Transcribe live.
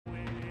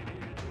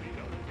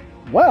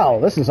Well,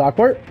 this is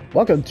awkward.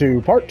 Welcome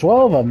to part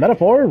 12 of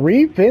Metaphor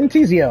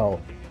ReFantazio.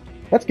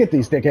 Let's get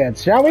these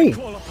dickheads, shall we?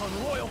 Call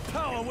upon royal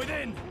power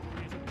within.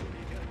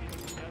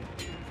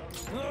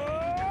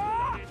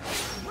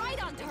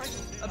 Right on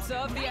target.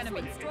 Observe the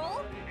enemy.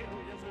 Stroll.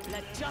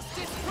 Let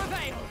justice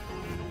prevail.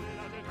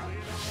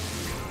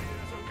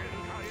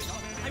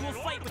 I will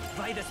fight with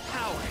Vitus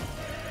power.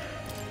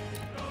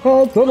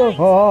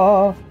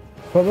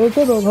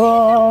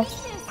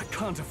 I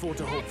can't afford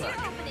to hold That's your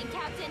back. opening,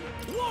 Captain.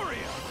 Warrior!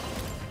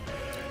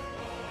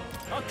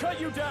 I'll cut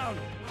you down.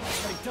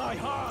 They die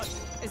hard.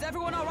 Is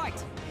everyone all right?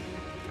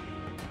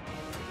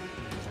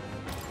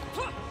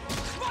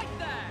 Right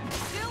there.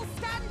 Still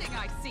standing,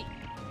 I see.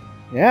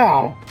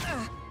 Yeah.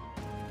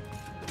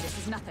 This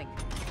is nothing.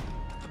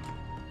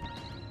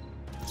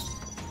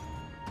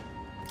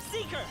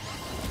 Seeker!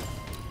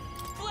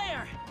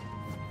 Flare!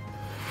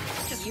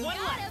 Just You one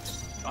got left. him.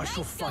 I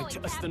shall Nice fight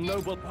going, as the Captain.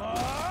 noble.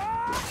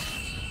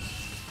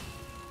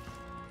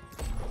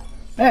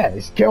 Man,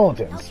 these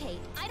skeletons. Okay,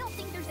 I don't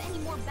think there's any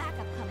more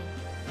backup coming.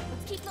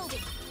 Let's keep moving.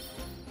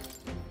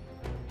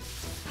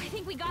 I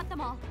think we got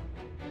them all.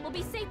 We'll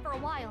be safe for a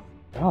while.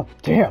 Oh,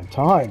 damn,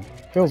 time.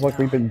 Feels like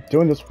we've been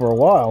doing this for a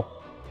while.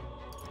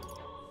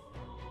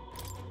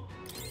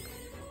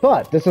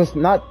 But this does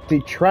not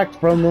detract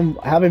from them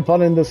having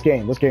fun in this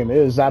game. This game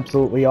is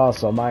absolutely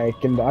awesome. I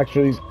can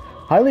actually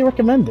highly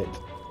recommend it.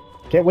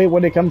 Can't wait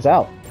when it comes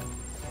out.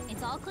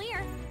 It's all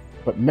clear.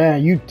 But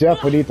man, you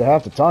definitely need to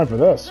have the time for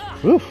this.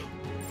 Oof.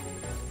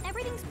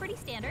 Everything's pretty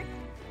standard.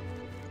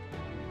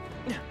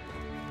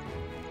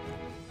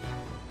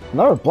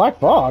 Another black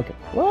fog.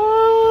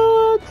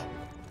 What?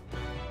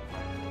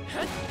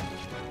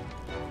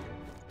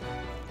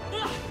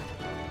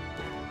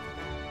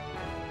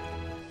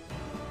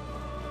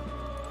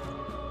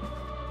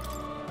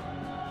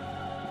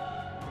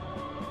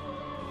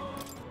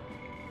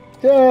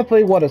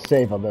 Definitely want to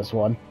save on this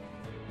one.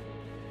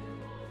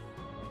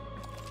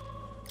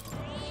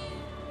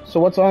 So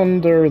what's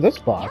under this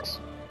box?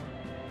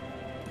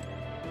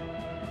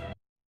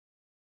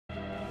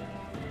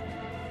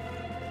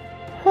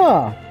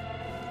 Huh.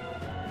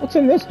 What's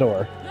in this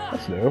door?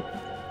 That's new.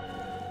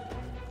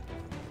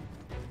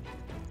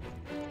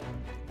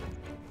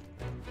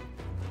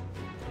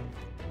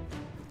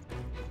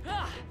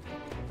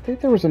 I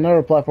think there was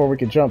another platform we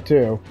could jump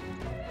to.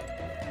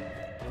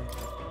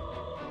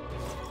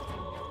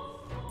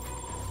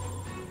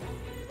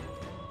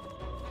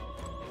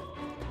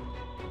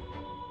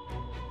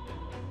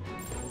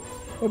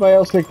 Anybody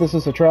else think this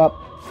is a trap?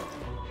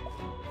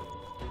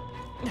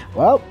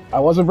 Well, I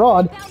wasn't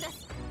wrong. Found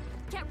us.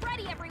 Get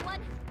ready, everyone.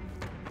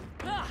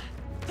 All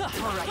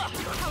right.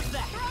 How's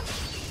that?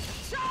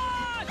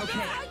 Charge! Okay.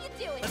 How you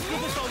doing? Let's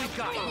give this all we've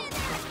got.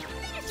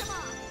 Finish him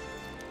off.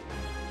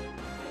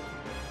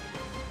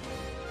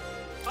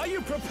 Are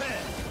you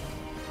prepared?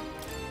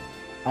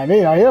 I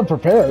mean, I am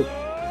prepared.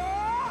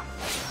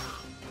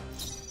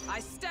 I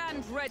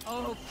stand ready.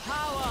 Oh,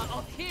 power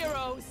of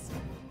heroes.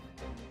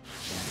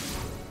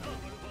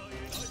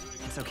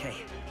 It's okay.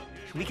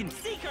 We can.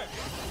 Seeker!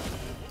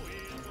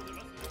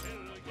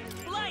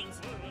 Light!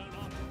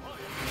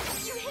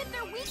 You hit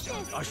their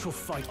weakness. I shall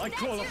fight. I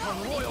That's call your upon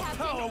opening, royal Captain.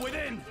 power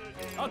within.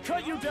 I'll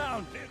cut you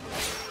down.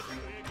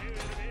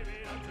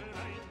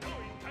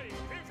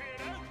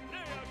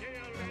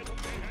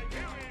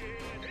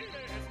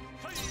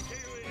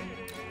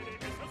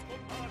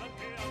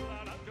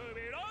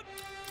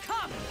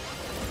 Come.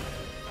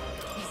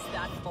 Is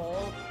that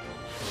all?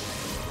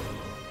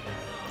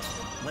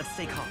 Let's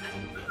stay calm.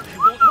 I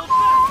won't hold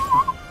back.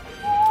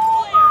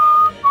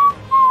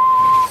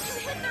 You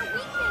hit their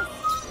weakness.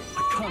 I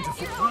can't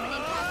That's your afford.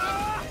 opening,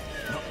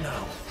 Captain. Not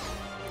now.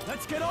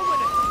 Let's get on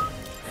with it.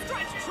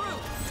 Strike true.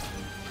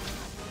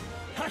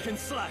 Hack and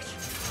slash.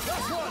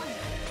 That's one.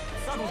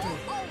 That'll do.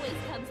 Bull always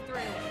comes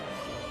through.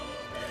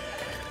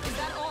 Is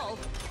that all?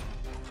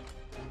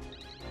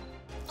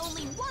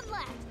 Only one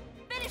left.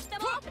 Finish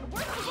them off and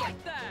work together.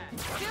 Right there.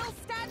 Still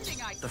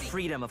standing, I The see.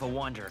 freedom of a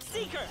wanderer.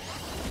 Seeker!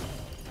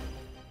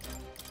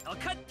 I'll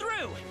cut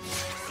through!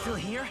 Still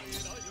here?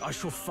 I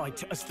shall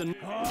fight as the...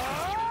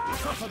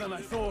 Tougher than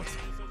I thought.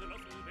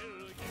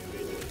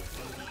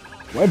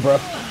 Wait, bro.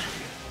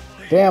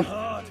 Damn.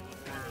 Hard.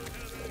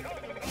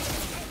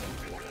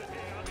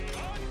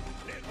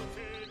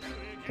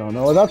 Don't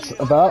know what that's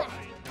about.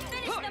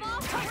 Finish them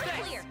off and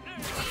we're clear.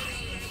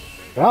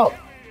 About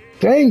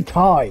dang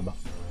time.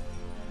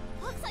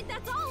 Looks like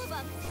that's all of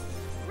them.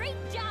 Great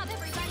job,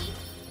 everybody.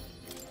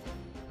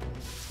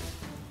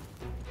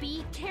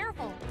 Be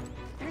careful.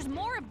 There's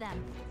more of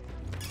them.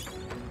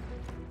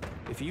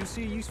 If you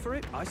see a use for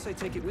it, I say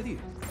take it with you.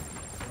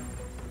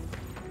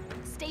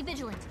 Stay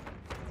vigilant.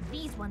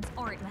 These ones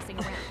aren't messing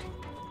around.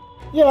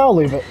 Yeah, I'll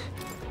leave it.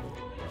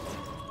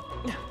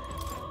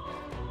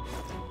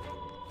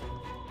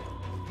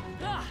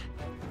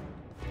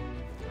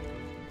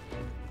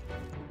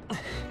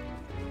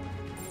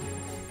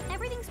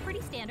 Everything's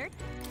pretty standard.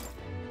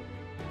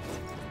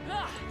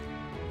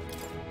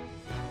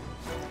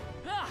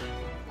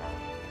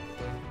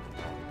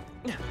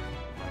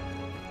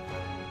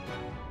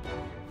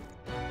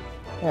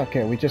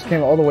 Okay, we just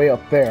came all the way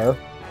up there.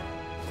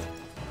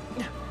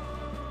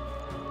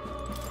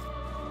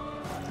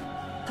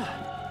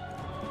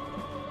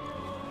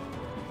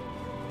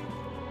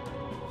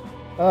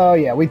 Oh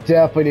yeah, we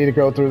definitely need to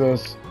go through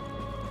this.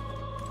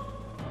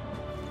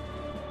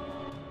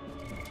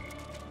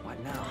 What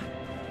now?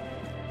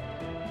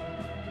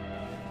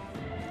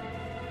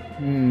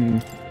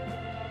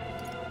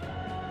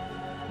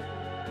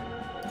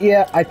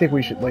 Yeah, I think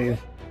we should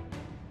leave.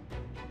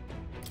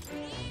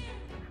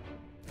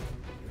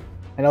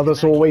 I know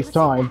this will waste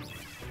time.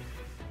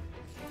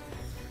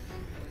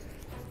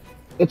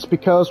 It's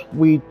because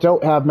we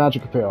don't have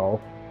magic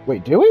appeal.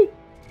 Wait, do we?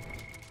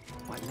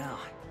 What now?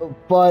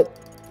 But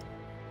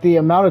the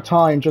amount of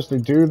time just to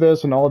do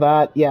this and all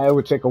that, yeah, it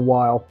would take a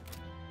while.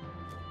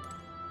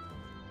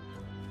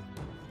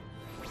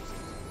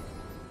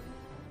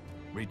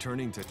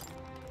 Returning to...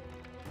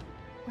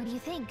 What do you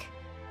think?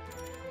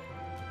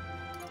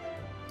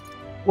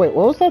 Wait,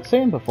 what was that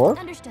saying before?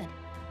 Understood.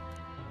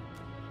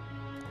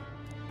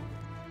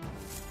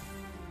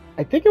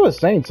 I think it was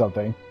saying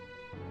something.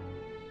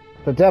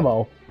 The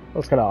demo. That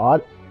was kind of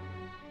odd.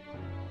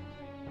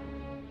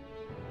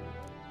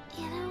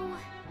 You know...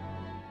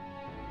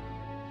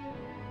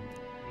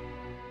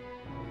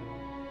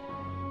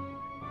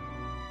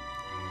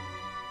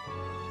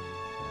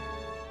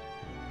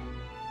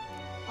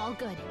 All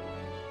good.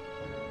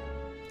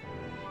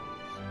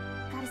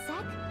 Got a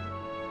sec?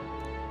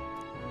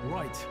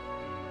 Right.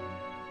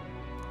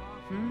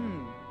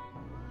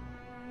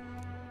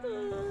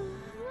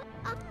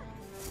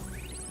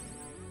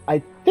 I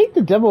think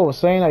the demo was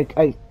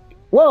saying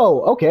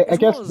Whoa, okay, I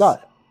guess was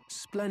not.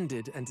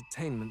 Splendid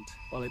entertainment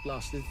while it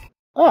lasted.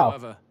 Oh.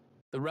 However,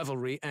 the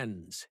revelry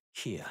ends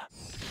here.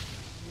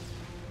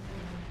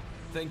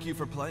 Thank you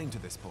for playing to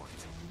this point.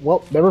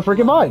 Well, never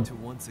forget Allow me mine. to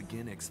once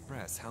again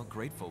express how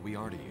grateful we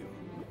are to you.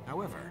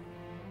 However,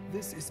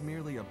 this is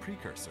merely a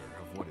precursor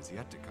of what is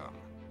yet to come.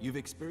 You've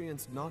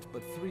experienced naught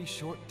but 3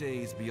 short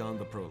days beyond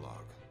the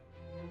prologue.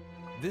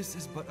 This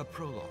is but a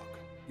prologue,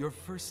 your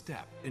first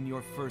step in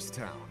your first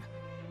town.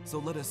 So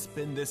let us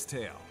spin this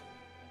tale.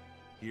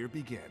 Here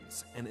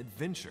begins an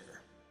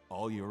adventure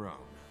all your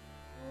own.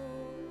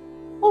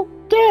 Oh,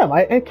 damn,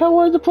 I kind of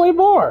wanted to play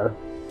more.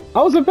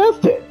 I was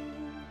invested.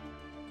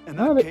 In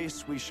that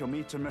case, we shall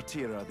meet in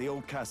Matira, the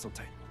old castle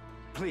type.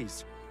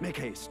 Please, make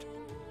haste.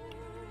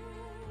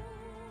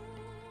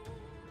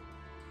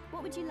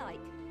 What would you like?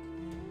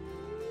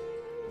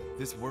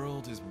 This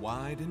world is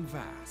wide and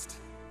vast,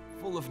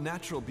 full of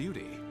natural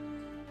beauty,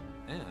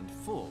 and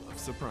full of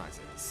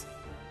surprises.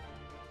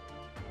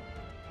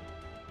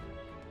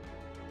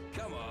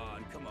 Come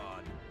on, come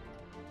on.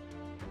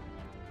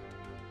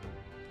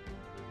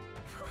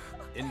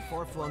 In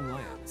far-flung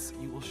lands,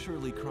 you will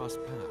surely cross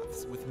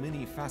paths with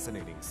many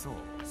fascinating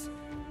souls.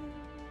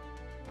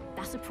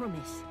 That's a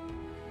promise.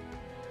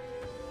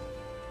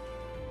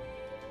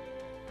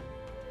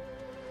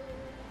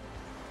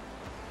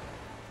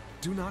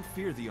 Do not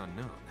fear the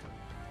unknown.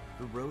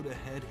 The road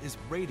ahead is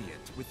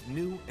radiant with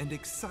new and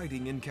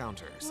exciting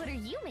encounters. What are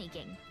you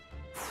making?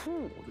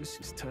 Phew, this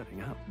is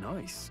turning out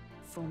nice.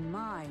 For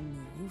my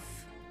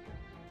move.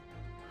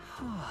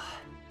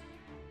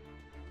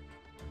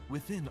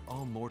 Within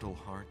all mortal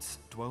hearts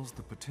dwells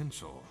the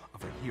potential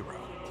of a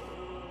hero.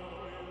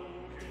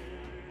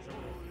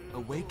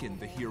 Awaken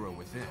the hero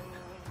within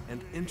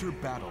and enter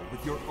battle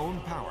with your own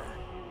power,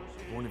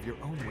 born of your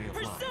own way of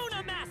life.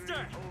 Persona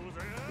Master!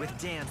 With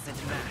dance and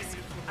mask,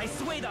 I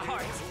sway the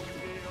heart.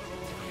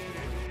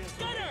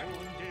 Stunner!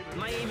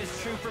 My aim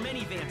is true from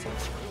any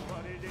vantage.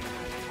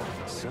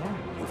 So,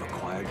 you've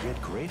acquired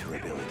yet greater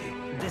ability.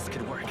 This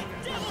could work.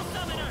 Devil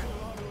Summoner!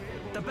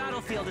 The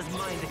battlefield is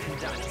mine to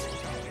conduct.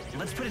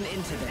 Let's put an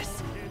end to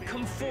this.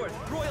 Come forth,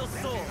 Royal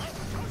Soul!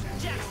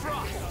 Jack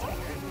Frost!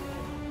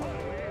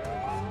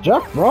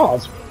 Jack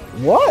Frost?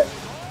 What?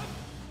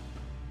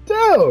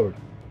 Dude!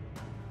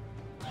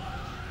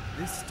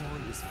 This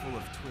story is full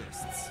of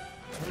twists,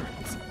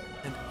 turns,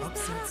 and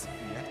upsets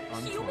yet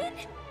untold.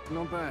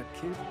 Not bad,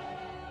 kid.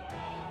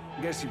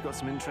 Guess you've got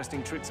some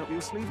interesting tricks up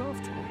your sleeve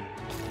after all.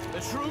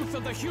 The truth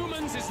of the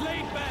humans is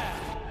laid bare.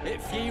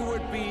 If ye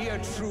would be a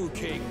true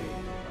king,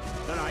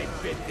 then I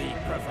bid thee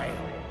prevail.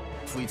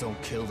 If we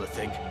don't kill the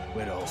thing,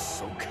 we're all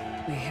sunk.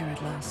 We're here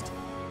at last.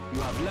 You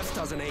have left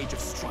us an age of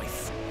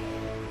strife.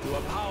 You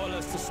are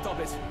powerless to stop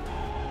it.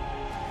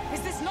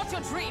 Is this not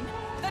your dream?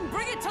 Then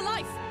bring it to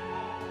life!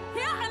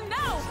 Here and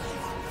now!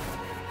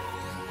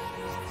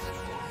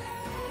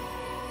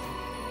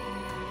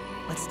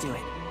 Let's do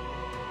it.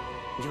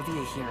 You'll be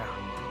a hero.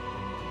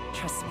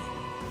 Trust me.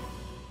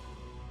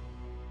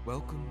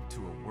 Welcome to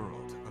a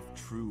world of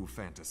true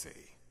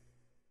fantasy.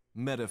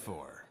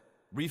 Metaphor.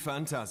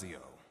 ReFantazio.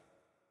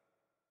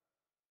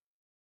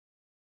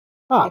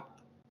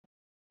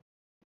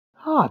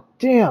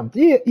 Damn.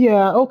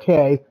 Yeah,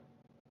 okay.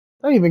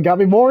 That even got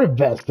me more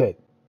invested.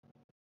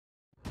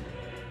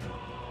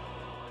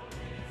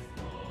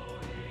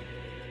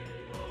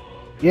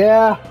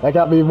 Yeah, that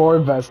got me more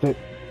invested.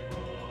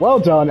 Well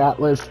done,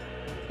 Atlas.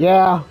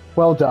 Yeah,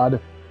 well done.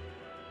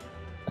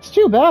 It's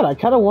too bad. I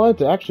kind of wanted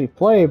to actually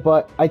play,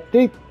 but I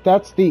think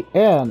that's the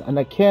end, and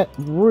I can't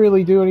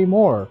really do any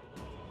more.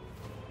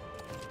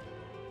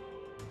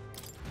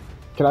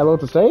 Can I load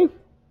the save?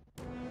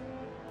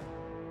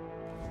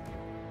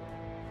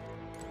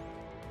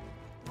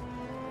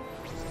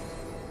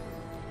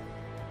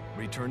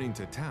 Returning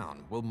to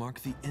town will mark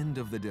the end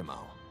of the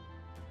demo.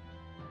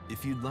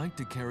 If you'd like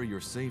to carry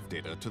your save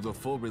data to the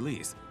full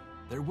release,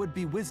 there would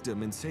be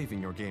wisdom in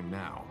saving your game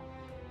now.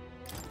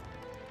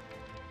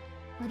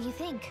 What do you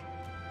think?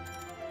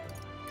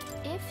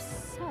 If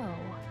so...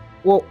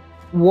 Well,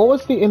 what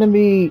was the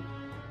enemy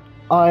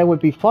I would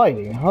be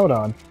fighting? Hold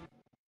on.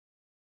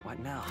 What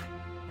now?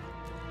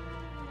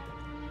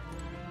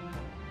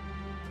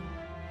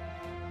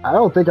 I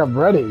don't think I'm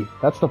ready.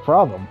 That's the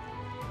problem.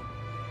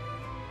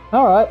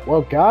 Alright,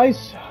 well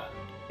guys,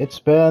 it's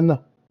been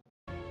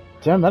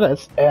 10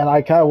 minutes, and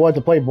I kind of wanted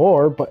to play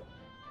more, but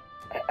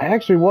I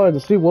actually wanted to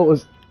see what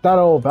was that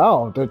all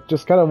about. I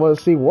just kind of wanted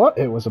to see what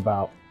it was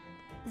about.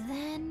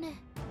 Then...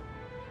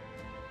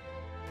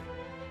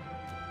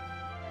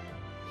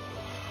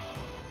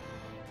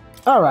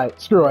 Alright,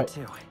 screw it.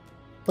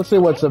 Let's see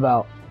what it's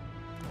about.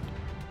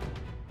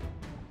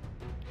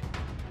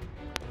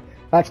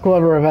 That's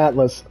clever of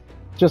Atlas.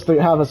 Just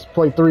to have us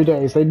play 3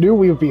 days. They knew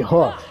we would be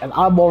hooked, and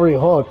I'm already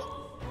hooked.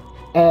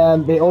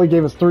 And they only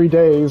gave us 3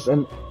 days,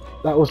 and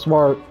that was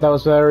smart. That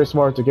was very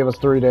smart to give us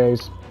 3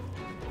 days.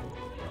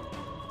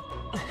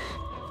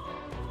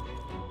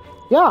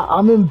 Yeah,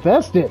 I'm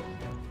invested.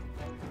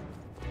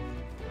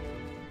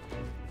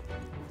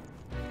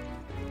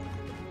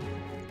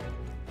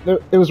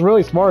 It was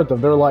really smart of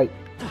them. They're like,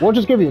 we'll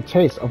just give you a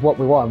taste of what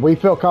we want. We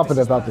feel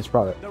confident about this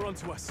product. They're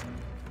onto us.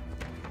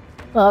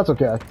 Oh, that's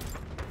okay.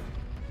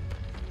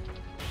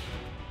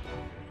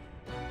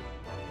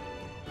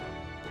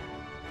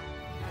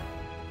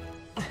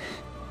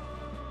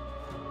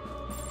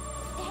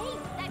 Hey,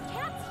 that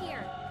cat's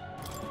here!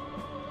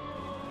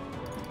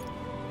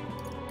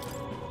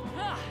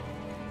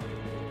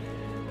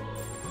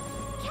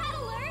 Cat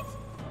alert!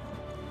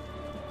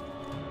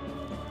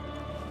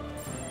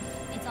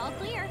 It's all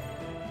clear.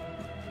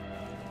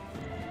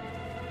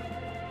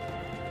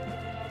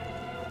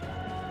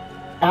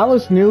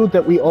 Alice knew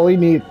that we only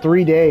needed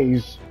 3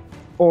 days,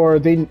 or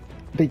they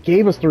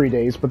gave us 3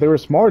 days, but they were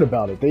smart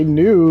about it. They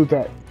knew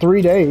that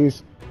 3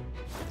 days,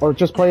 or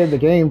just playing the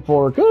game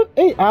for a good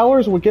 8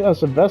 hours, would get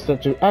us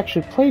invested to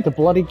actually play the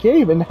bloody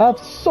game and have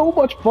so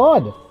much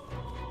fun.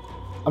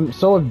 I'm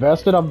so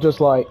invested. I'm just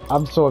like,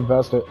 I'm so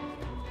invested.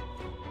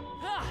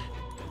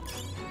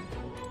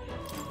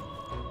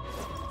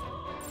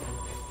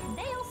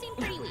 They all seem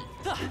pretty weak.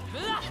 You got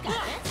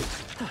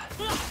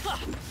this.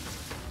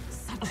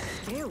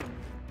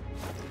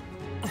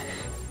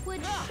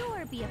 Would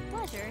sure be a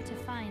pleasure to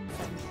find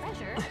some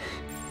treasure.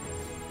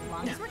 As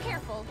long as we're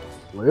careful.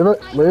 Leave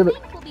it, leave it. I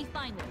think we'll be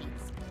fine with these.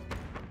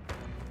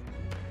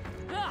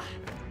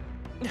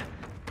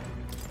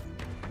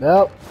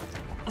 Nope.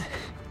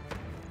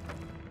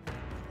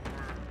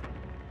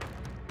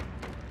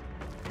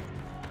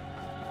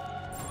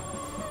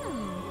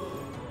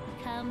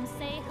 Come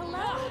say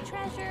hello,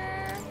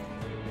 treasure.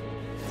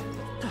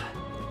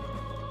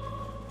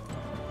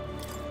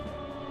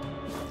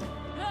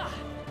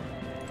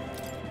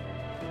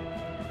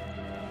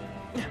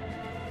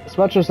 As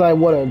much as I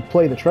want to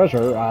play the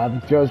treasure,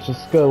 I'm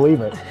just gonna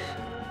leave it.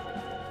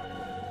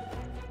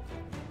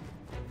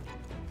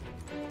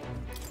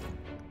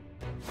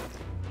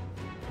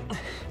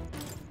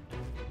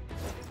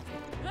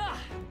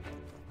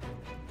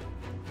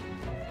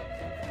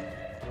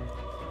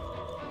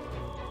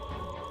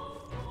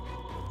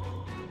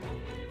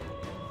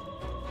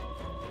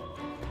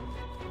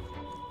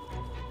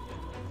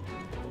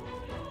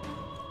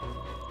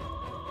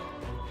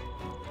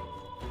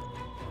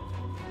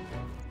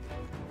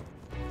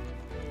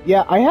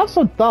 Yeah, I have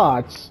some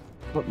thoughts,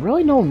 but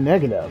really no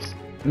negatives.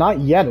 Not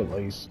yet, at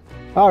least.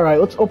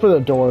 Alright, let's open the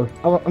door.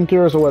 I'm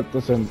curious of what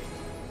this is.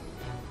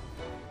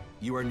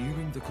 You are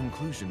nearing the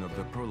conclusion of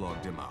the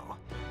prologue demo.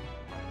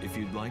 If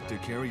you'd like to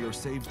carry your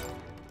save...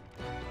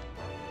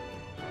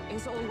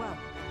 Is all well?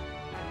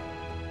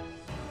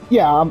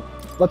 Yeah,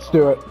 let's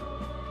do it.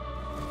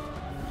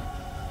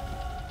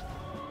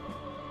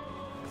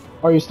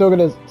 Are you still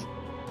gonna...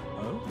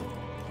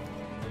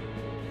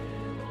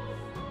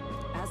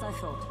 As I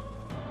thought.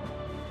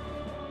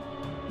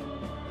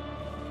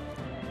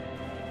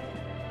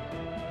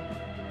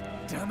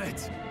 Damn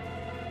it!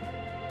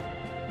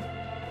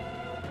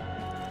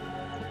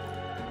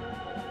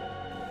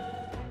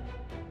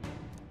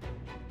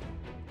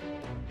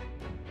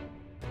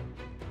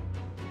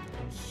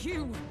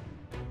 You!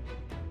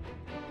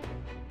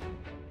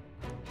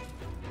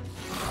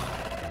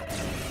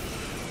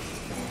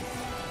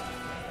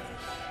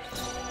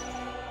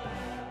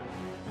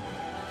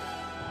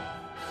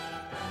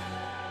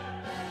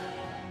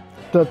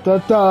 Da, da,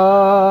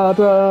 da,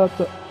 da,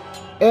 da.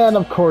 And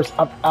of course,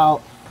 I'm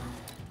out.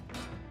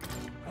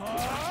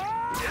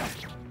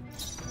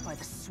 By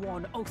the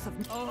sworn oath of...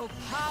 Oh,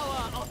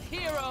 power of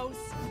heroes!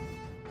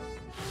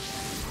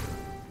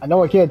 I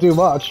know I can't do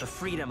much. The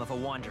freedom of a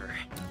wanderer.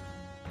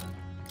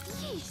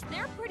 Yeesh,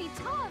 they're pretty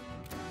tough.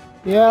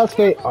 Yes,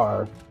 they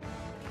are.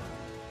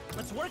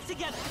 Let's work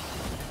together.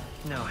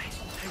 No, I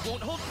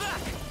won't hold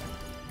back.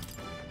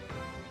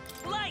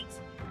 Light!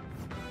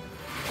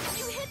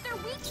 You hit their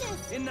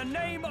weakness. In the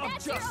name of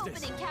That's your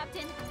justice. opening,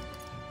 Captain.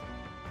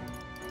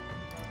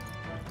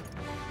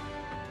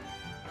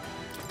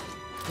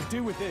 Could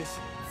do with this.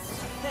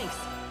 Thanks.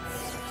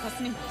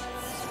 Trust me.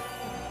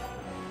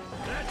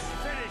 Let's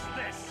finish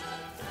this.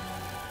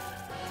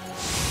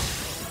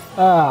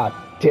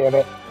 Ah, damn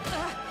it.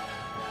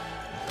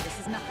 This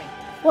is nothing.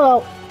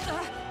 Well,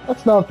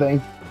 that's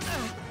nothing.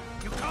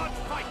 You can't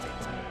fight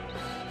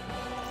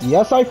it.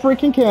 Yes, I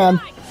freaking can.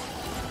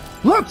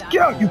 Let's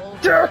go, you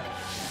jerk!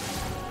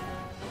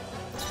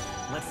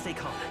 Let's stay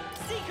calm.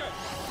 Seeker!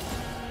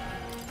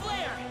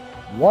 Flare!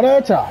 One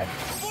at a time.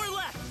 4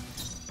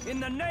 left! In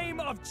the name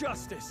of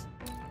justice.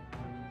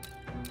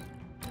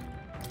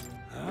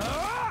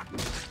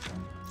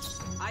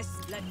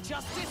 Let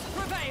justice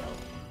prevail.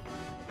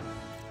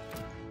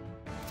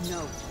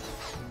 No.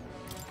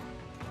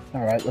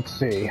 Alright, let's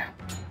see.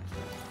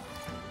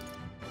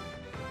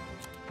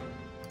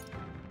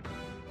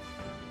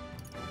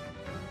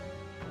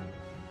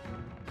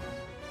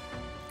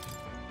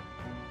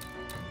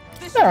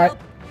 This Alright.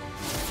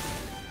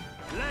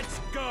 Let's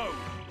go.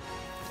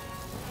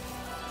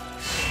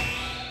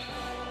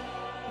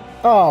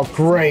 Oh,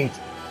 great.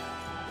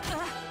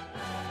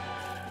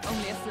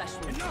 Only a flesh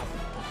wound. Enough.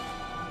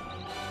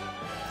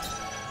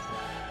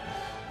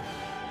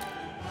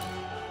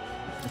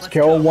 Let's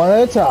kill one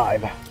at a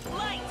time.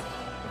 Light!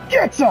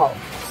 Get some!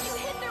 You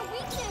hit their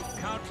weakness.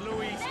 Count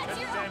Louis That's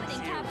your condemns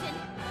opening, you. Captain.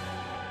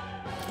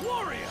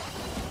 Warrior.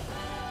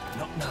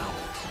 Not now.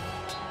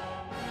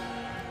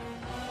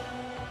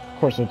 Of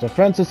course, their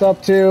defense is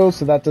up too,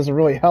 so that doesn't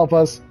really help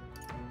us.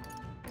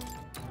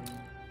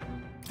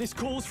 This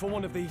calls for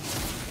one of these.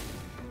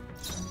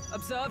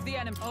 Observe the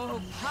enemy. Oh,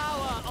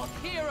 power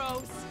of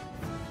heroes.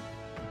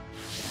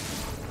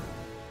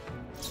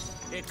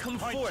 Come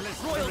Pointless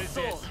forth, Royal to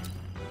Soul! resist.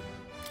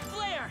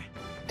 Flare!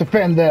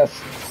 Defend this.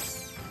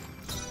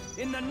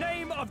 In the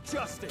name of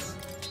justice.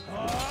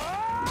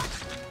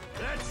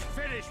 Let's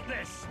finish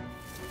this.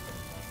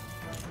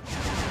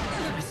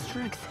 My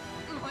strength.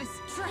 My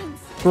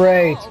strength.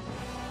 Great. Oh.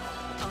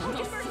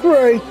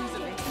 Great.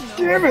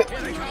 Damn it.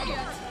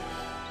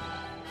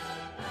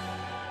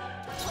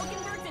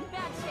 Hulkenberg's in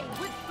bad shape.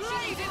 With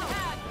blade in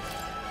hand.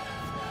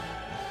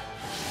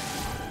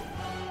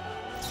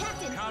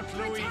 Captain, Count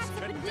your Louis attacks have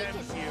been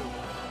condemns weakened. you.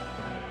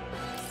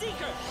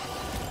 Seeker!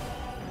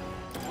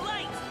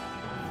 Light!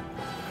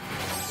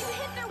 You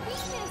hit their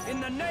weakness. In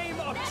the name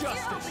of That's your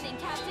justice. opening,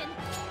 Captain.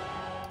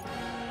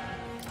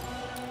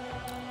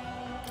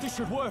 This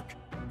should work.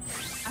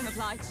 I'm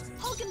obliged.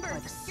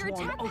 Hulkenberg, your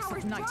Sworn attack oath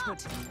power's of knighthood.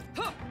 dropped.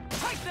 Huh.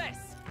 Take this!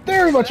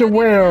 Very much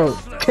aware,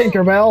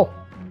 Tinkerbell.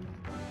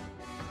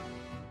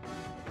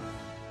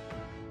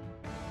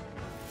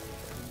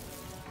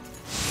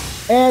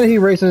 And he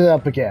races it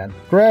up again.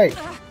 Great. Is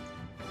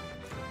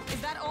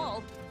that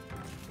all?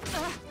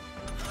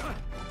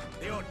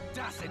 The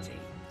audacity.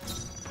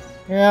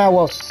 Yeah,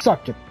 well,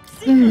 suck it.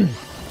 Flare!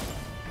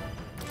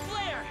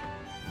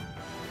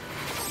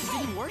 It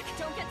didn't work.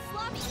 Don't get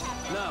sloppy,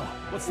 Captain. Now,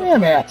 what's the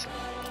Damn it.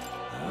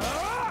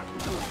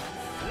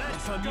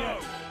 Let's go.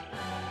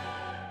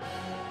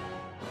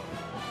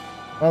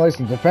 Well, at least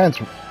in defense.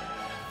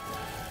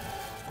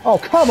 Oh,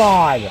 come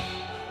on!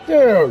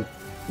 Dude!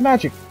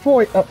 Magic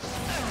foil.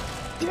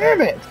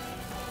 Damn it!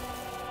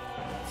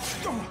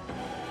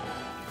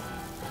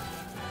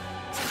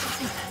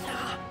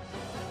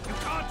 You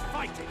can't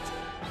fight it.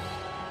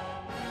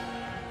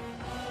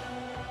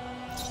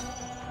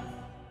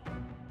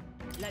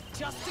 Let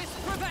justice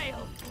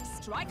prevail.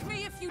 Strike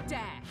me if you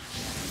dare.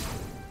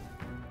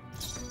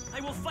 I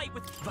will fight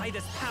with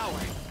Vitus power.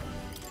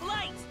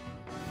 Light!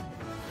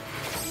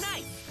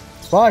 Nice!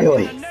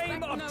 Finally. In the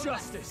name of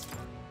justice.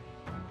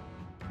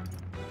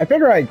 I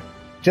figure I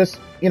just,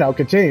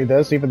 continue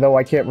this, even though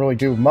I can't really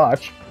do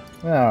much.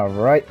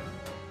 Alright.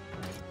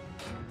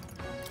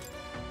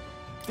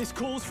 This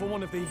calls for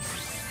one of these.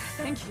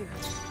 Thank you.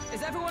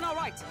 Is everyone all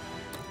right?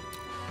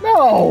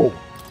 No!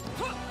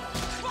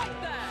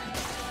 Right there!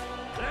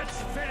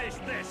 Let's finish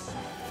this.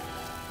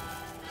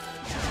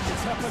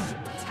 It's happened.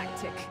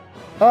 Tactic.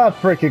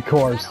 Freaking Is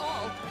course. that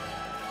all?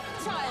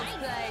 Child's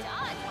play.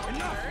 Done,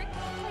 Hulkenberg.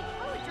 Like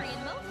poetry in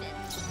motion.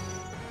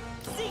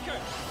 Seeker!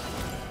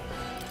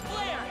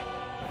 Flare!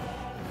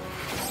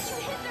 You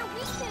hit their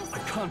weakness. I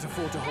can't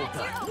afford to hold That's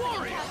back. your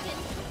opening,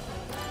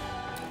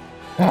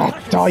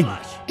 Captain. Die.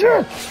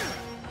 Jerk.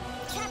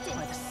 Captain,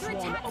 your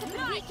attacks have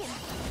been weakened.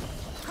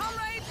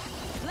 Comrades,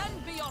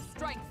 lend me your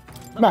strength.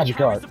 Let Magic my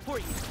power art.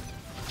 support you.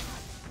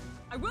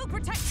 I will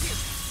protect you.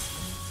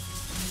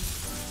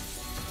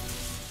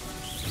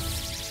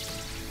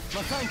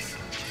 My thanks.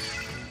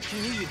 You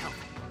needed help.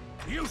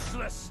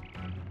 Useless.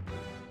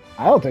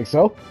 I don't think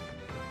so.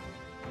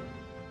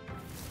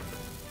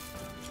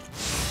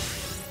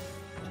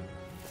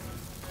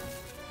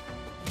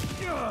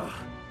 Ugh.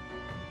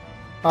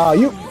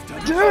 You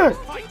did! Can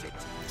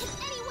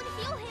anyone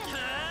heal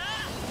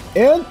him?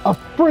 In a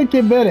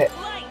freaking minute. You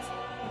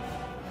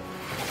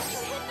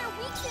hit their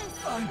weakness.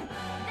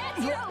 That's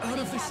Not your out opening,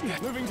 of this Captain.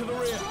 yet. Moving to the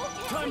rear. Scroll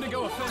can't Time to take go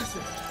anymore.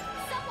 offensive.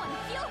 Someone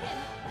heal him.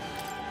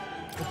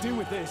 Could do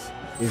with this.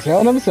 He's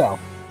healing himself.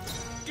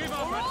 Give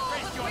up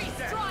and face your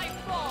death. Strive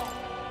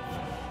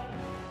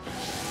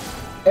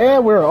for.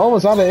 And we're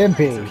almost out of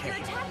MP. Your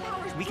attack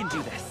powers We can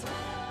do this.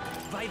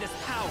 By this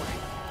power.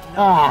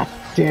 Ah,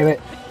 damn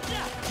it.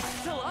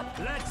 Still up?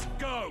 Let's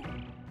go.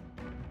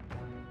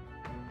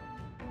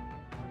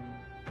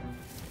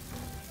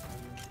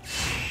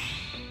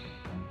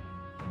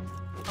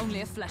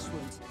 only a flesh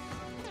wound.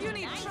 You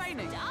need Nice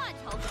training. dodge,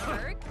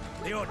 Hulkenberg.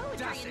 The With poetry in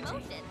audacity.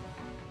 motion.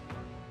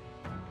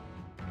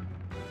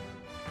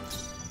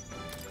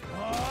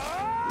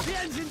 The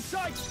end's in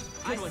sight.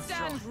 I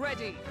stand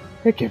ready.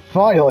 Pick it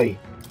finally.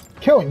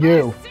 Killing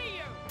you. See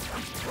you.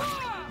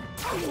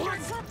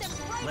 Hulkenberg got them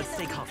right Let's in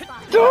stay the calm. weak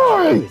spot.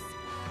 Die!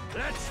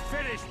 Let's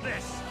finish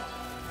this.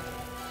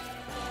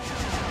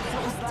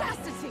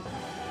 Audacity.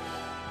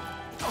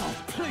 Oh,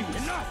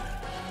 please.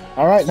 Enough.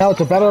 Alright, now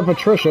it's a battle of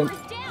attrition.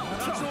 Powers down.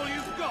 That's all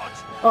you've got.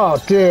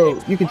 Oh,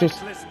 dude, you can just...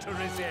 Pointless to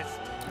resist.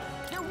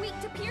 They're weak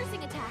to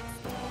piercing attacks.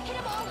 Hit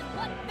them all in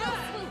one fell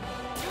swoop.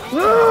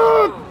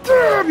 Oh,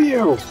 damn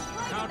you! Right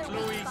in Count their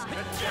weak Louis spot.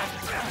 and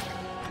Jack.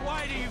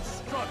 Why do you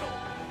struggle?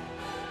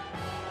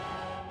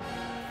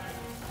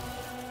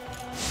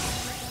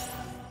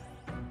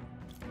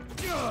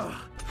 Ugh.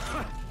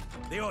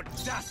 The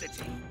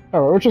audacity.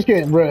 Alright, we're just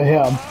getting rid of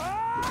him.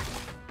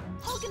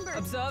 Hulkenberg,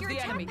 Observe your the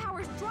attack enemy.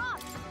 powers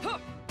dropped. Huh,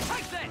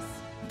 take this.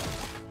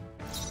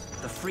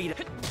 The freedom.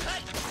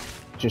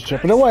 Just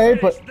chipping away,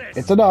 but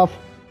it's enough.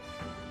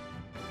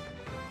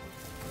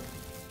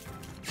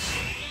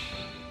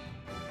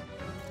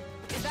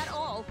 Is that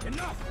all?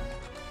 Enough.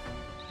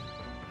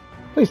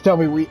 Please tell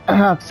me we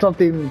have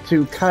something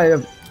to kind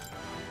of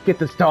get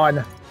this done.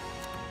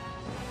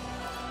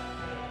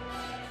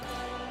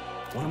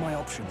 What are my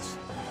options?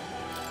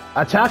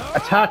 Attack,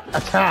 attack,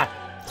 attack.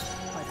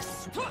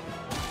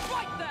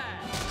 Right there.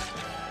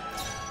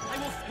 I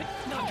will.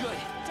 Not good.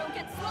 Don't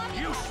get sloppy.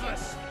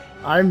 Useless.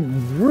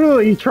 I'm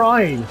really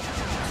trying.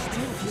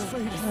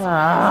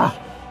 Ah,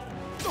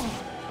 You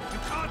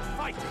can't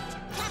fight it.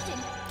 Captain,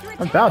 your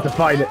I'm about to attack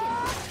fight it.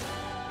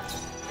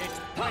 It's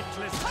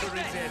pointless to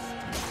resist.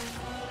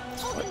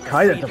 Hulkenberg,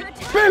 Kind of your attack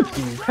defense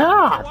you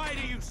have. Why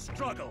do you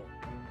struggle?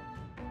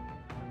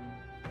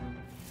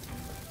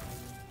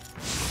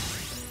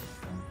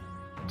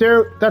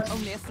 Dude, that's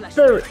Only a flesh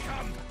very...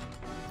 Come.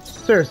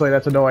 Seriously,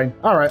 that's annoying.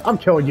 Alright, I'm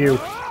killing you.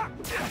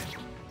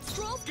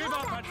 Stroll's Give up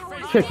combat and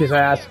powers face Kick his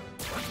ass.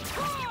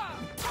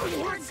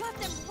 Hulkenberg got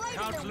them right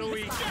Count in their weak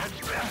Louis spot. and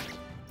Jack.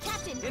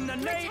 Captain, In the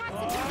your name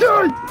attacks have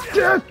Dude,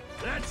 dude.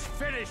 Let's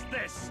finish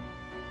this.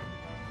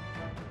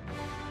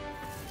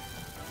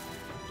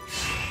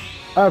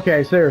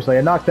 Okay, seriously,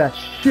 I knocked that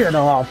shit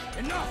off.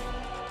 Enough.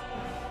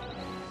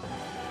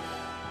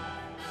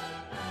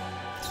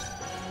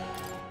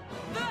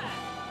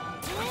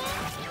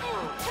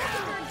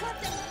 Hulkenberg got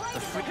them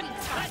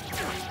right in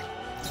their weak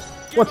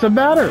spot. What's the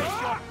matter?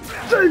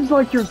 Seems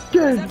like you're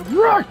getting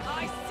wrecked.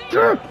 I see.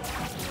 Dude.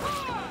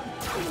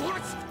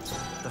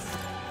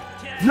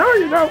 No,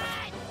 you don't.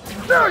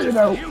 No, you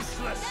don't.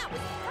 Useless.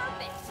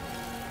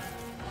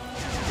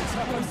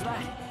 That was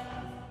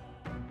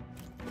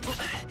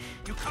perfect.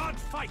 You can't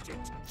fight it.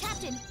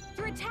 Captain,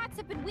 your attacks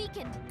have been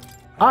weakened.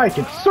 I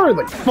can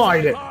certainly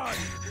fight it. Hard.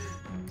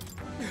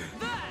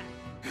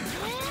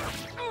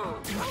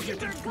 Hulkenberg got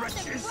them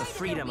right in The their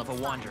freedom weak of a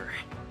spot. wanderer.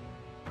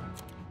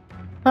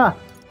 Huh.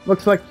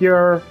 Looks like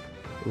you're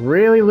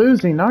really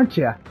losing, aren't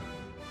you?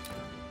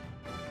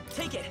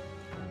 Take it.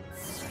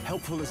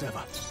 Helpful as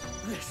ever.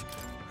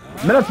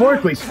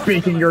 Metaphorically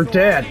speaking, you're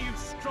dead. Why do you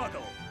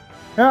struggle?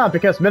 Yeah,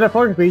 because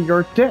metaphorically,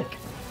 you're a dick.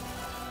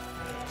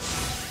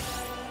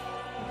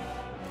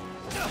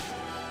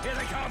 Here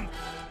they come.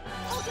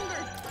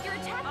 Hulkenberg, your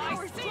attack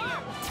powers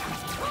dropped.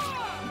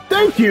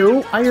 Thank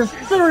you. I have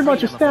very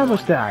much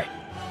established that.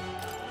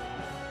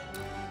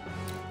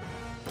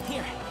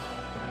 Here.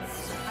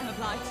 I'm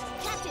obliged.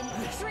 Captain,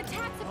 your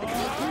attacks have been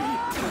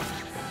weakened.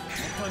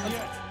 Done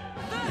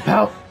yet.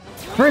 About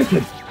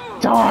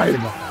freaking time.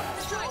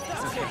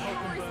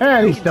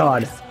 And he's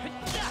done.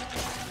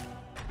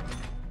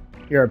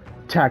 Your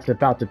attack's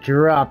about to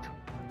drop.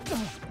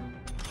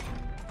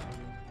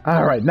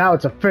 Alright, now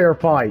it's a fair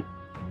fight.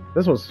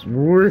 This was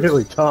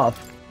really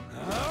tough.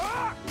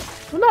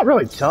 Well, not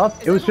really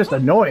tough, it was just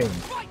annoying.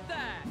 Right there.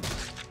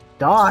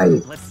 Die!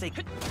 Let's take.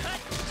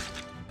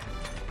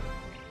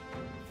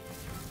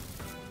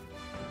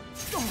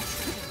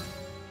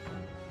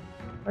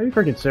 Are you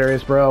freaking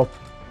serious, bro?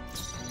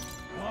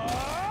 They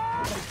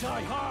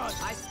die hard.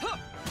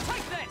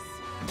 Take this.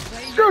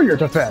 Screw your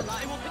defense!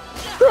 I will.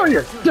 Screw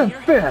your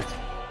defense!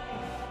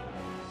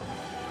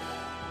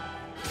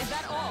 Is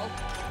that all?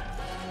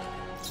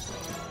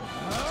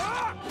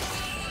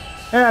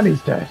 And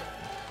he's dead.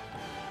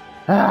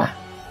 Ah,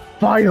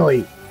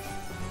 finally!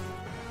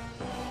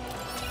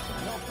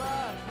 Not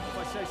bad, if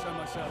I say so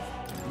myself.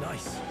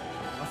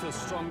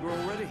 feel stronger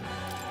already.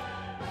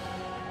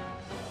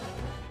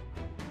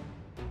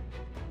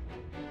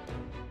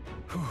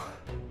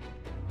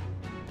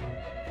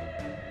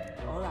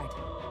 All right.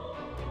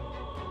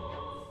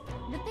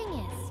 The thing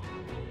is,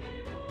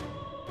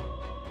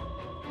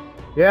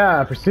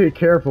 Yeah, proceed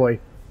carefully.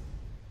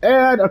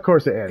 And of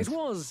course it ends. It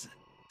was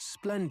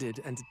splendid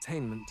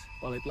entertainment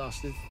while it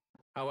lasted.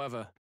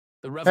 However,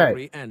 the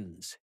revelry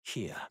ends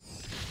here.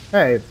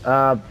 Hey,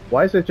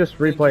 why is it just Thank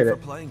you replayed for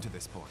it? playing to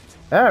this point.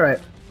 Alright,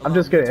 I'm Allow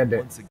just me gonna to end it.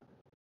 once again